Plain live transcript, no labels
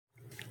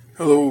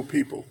Hello,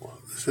 people.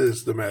 This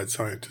is the Mad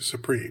Scientist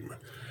Supreme,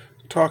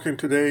 talking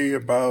today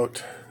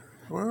about,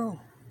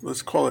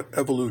 let's call it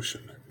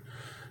evolution,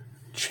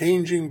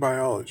 changing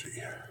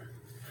biology.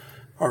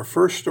 Our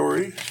first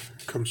story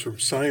comes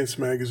from Science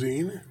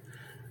Magazine,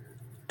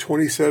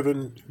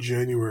 27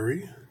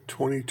 January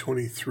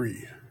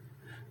 2023,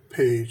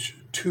 page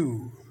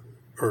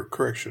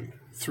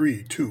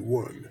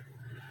 321.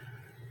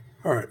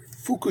 All right,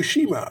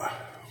 Fukushima,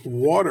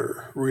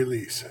 water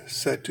release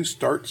set to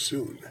start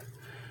soon.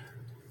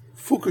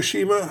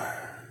 Fukushima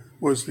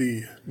was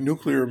the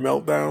nuclear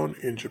meltdown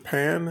in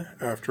Japan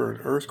after an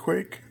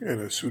earthquake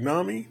and a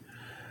tsunami.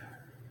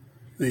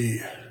 The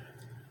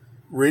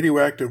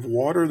radioactive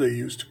water they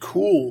used to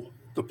cool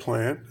the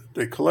plant,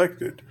 they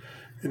collected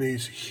in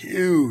these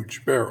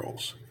huge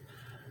barrels.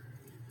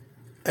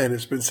 And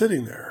it's been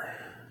sitting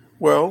there.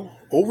 Well,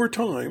 over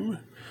time,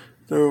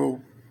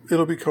 though,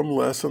 it'll become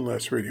less and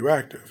less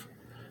radioactive.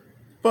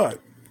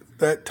 But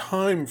that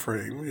time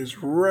frame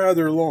is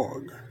rather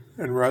long.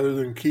 And rather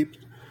than keep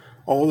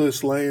all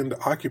this land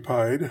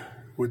occupied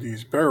with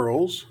these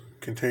barrels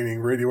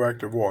containing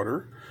radioactive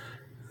water,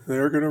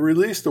 they're going to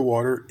release the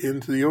water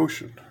into the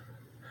ocean.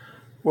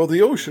 Well,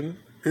 the ocean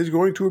is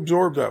going to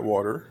absorb that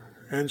water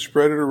and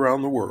spread it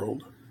around the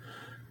world.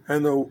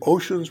 And the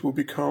oceans will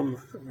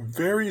become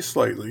very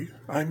slightly,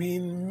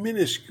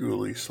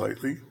 minusculely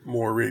slightly,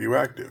 more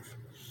radioactive.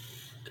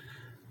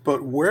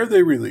 But where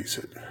they release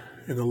it,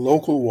 in the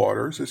local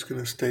waters, it's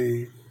going to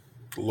stay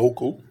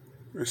local,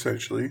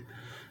 essentially,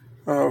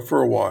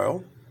 for a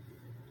while,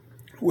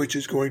 which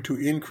is going to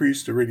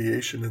increase the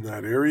radiation in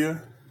that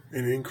area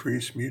and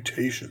increase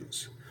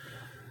mutations.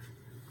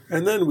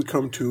 And then we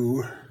come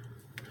to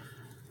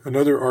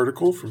another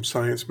article from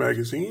Science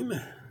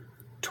Magazine,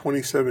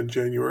 27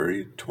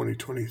 January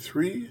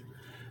 2023,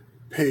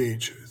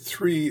 page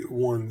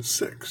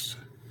 316.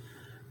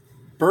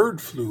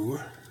 Bird flu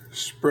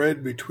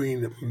spread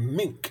between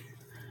mink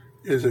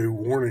is a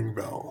warning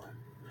bell.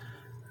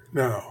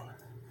 Now,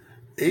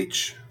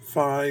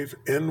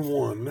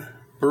 H5N1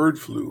 bird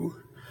flu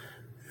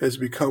has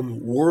become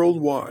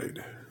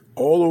worldwide.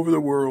 All over the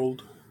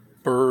world,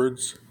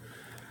 birds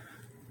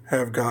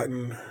have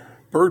gotten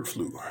bird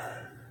flu.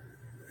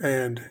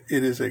 And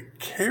it is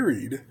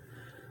carried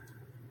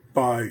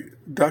by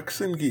ducks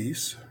and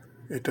geese.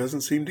 It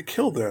doesn't seem to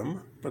kill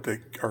them, but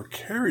they are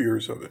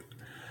carriers of it.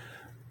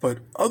 But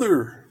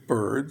other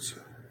birds,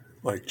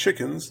 like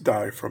chickens,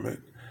 die from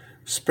it,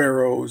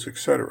 sparrows,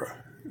 etc.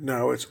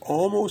 Now, it's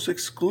almost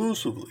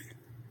exclusively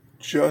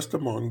just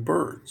among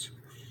birds.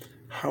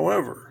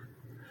 However,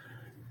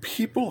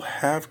 people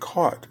have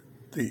caught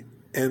the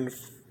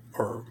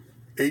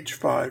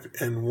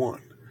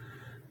H5N1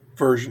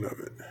 version of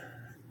it,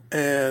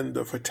 and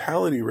the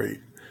fatality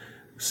rate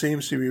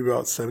seems to be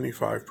about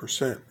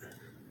 75%.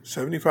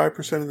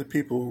 75% of the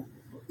people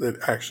that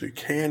actually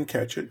can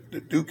catch it,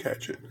 that do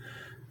catch it,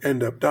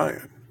 end up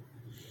dying.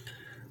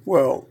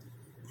 Well,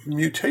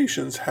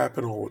 mutations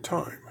happen all the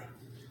time.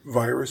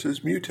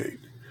 Viruses mutate.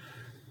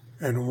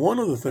 And one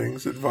of the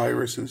things that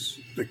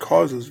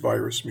causes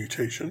virus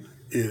mutation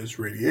is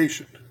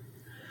radiation.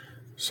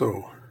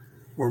 So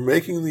we're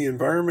making the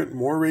environment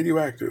more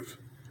radioactive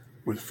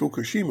with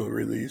Fukushima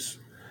release,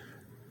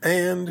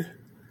 and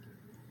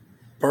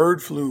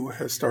bird flu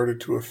has started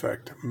to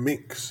affect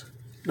minks.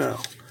 Now,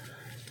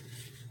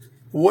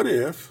 what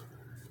if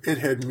it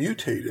had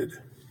mutated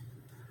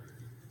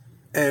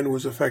and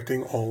was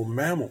affecting all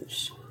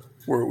mammals,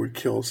 where it would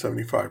kill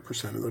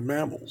 75% of the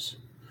mammals?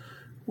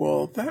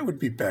 Well, that would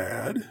be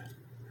bad.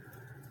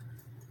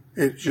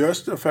 It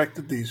just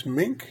affected these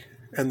mink,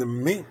 and the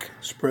mink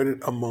spread it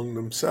among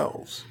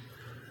themselves.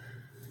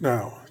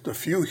 Now, the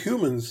few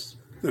humans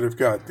that have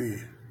got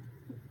the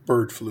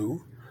bird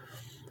flu,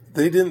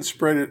 they didn't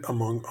spread it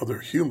among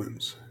other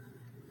humans.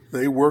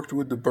 They worked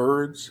with the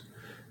birds,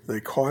 they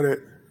caught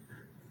it,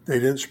 they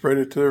didn't spread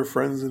it to their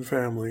friends and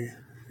family,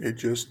 it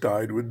just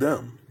died with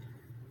them.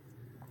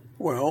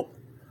 Well,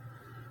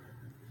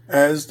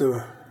 as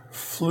the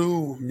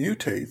flu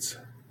mutates,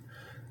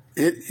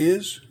 it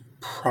is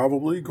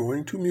probably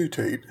going to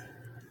mutate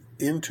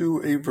into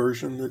a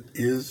version that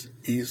is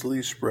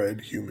easily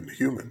spread human to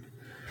human.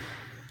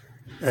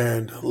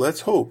 And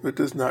let's hope it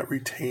does not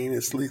retain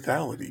its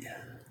lethality.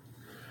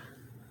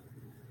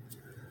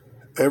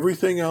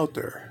 Everything out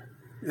there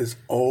is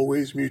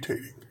always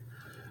mutating.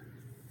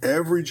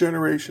 Every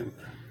generation,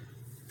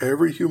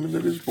 every human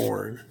that is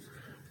born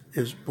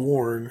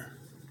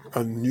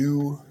a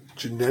new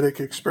genetic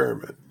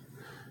experiment.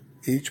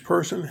 Each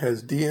person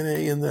has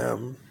DNA in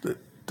them that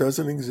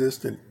doesn't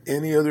exist in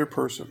any other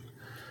person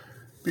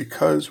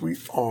because we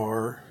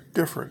are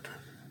different.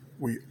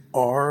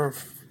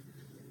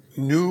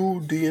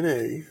 New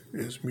DNA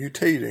is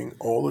mutating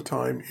all the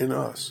time in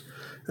us,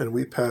 and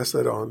we pass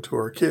that on to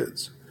our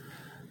kids.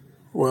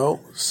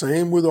 Well,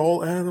 same with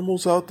all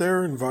animals out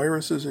there and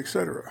viruses,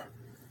 etc.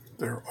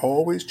 They're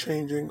always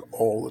changing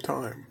all the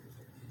time.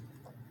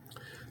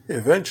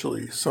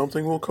 Eventually,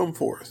 something will come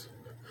forth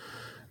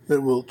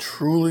that will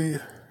truly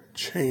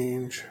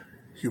change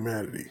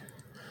humanity.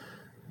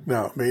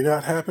 Now, it may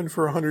not happen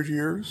for 100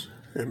 years.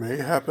 It may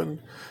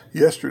happen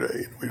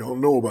yesterday. We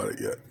don't know about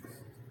it yet.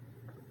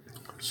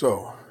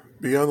 So,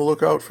 be on the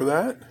lookout for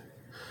that.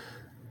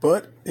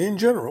 But in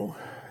general,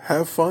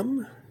 have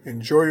fun,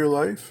 enjoy your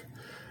life,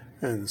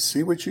 and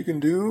see what you can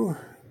do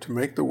to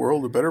make the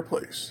world a better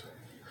place.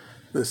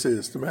 This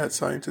is the Mad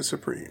Scientist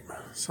Supreme,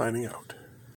 signing out.